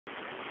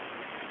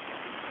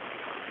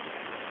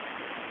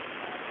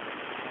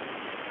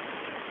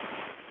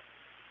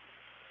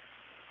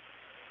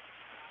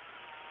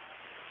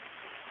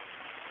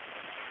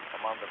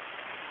London.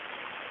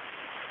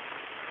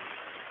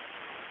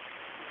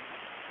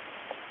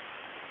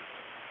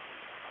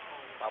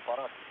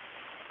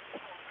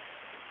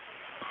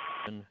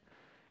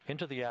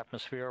 Into the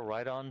atmosphere,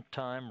 right on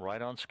time,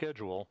 right on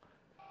schedule.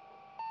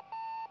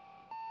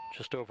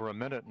 Just over a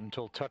minute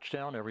until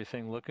touchdown,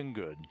 everything looking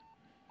good.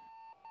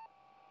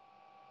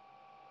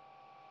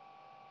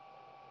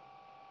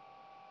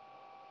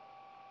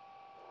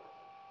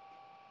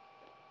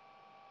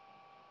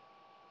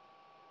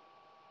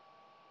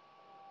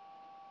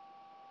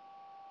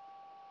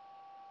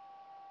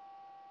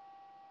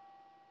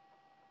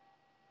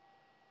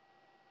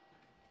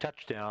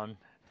 Touchdown.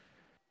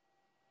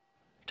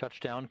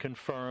 Touchdown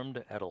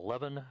confirmed at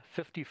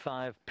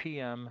 11:55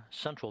 p.m.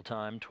 Central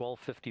Time,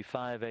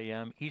 12:55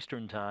 a.m.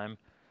 Eastern Time.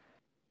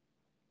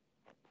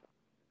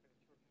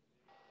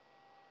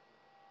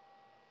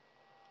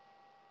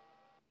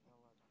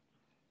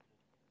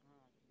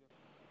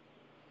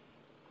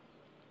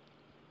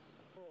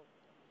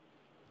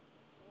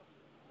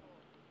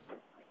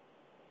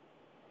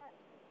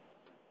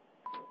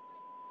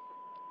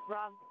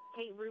 Rob,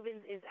 Kate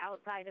Rubens is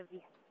outside of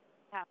the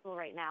capsule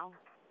right now,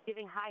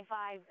 giving high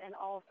fives and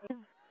all.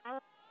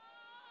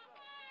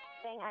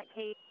 Staying at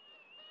Kate.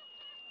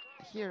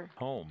 Here.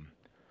 Home.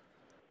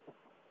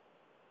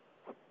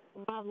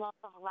 Rob, lots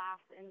of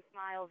laughs and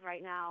smiles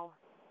right now.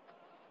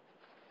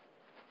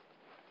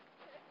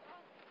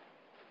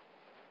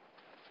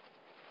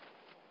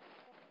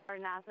 Our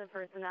NASA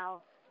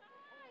personnel.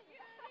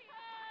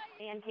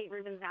 And Kate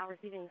Rubens now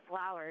receiving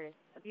flowers.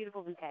 A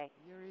beautiful bouquet.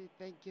 Yuri,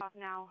 thank you. Off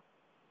now.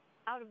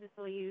 Out of the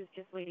Soyuz,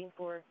 just waiting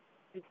for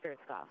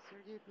Sferichkov.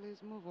 Sergey, please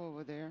move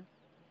over there.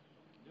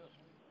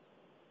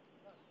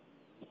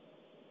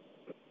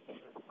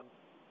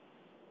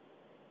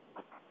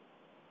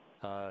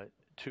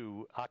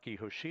 To Aki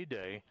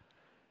Hoshide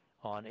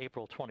on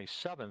April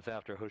 27th,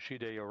 after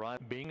Hoshide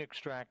arrived, being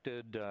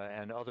extracted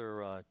and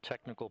other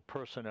technical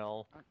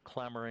personnel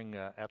clamoring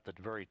at the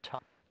very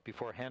top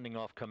before handing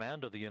off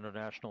command of the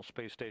International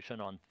Space Station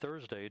on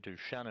Thursday to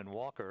Shannon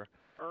Walker.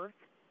 Earth.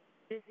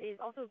 This is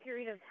also a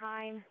period of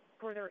time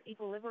for their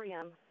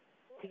equilibrium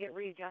to get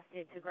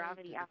readjusted to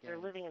gravity after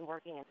living and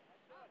working in.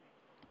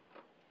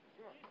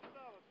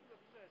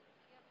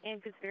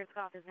 And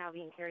Sferichkov is now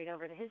being carried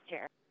over to his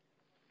chair.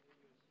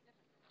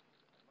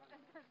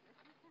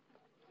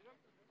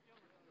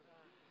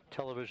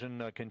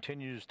 Television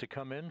continues to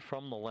come in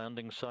from the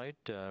landing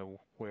site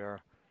where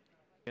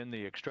in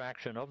the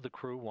extraction of the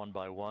crew one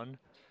by one.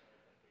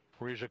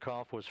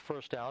 Rيجيكوف was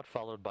first out,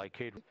 followed by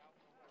Kate.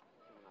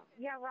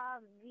 Yeah,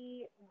 Rob,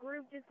 the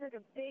group just took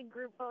a big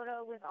group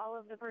photo with all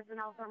of the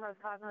personnel from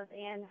Roscosmos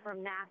and from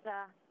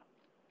NASA.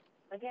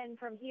 Again,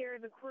 from here,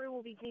 the crew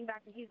will be getting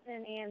back to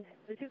Houston, and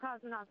the two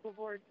cosmonauts will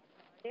board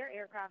their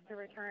aircraft to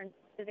return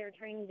to their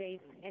training base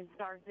in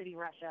Star City,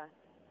 Russia.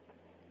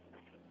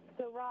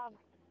 So, Rob,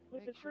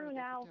 with the crew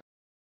now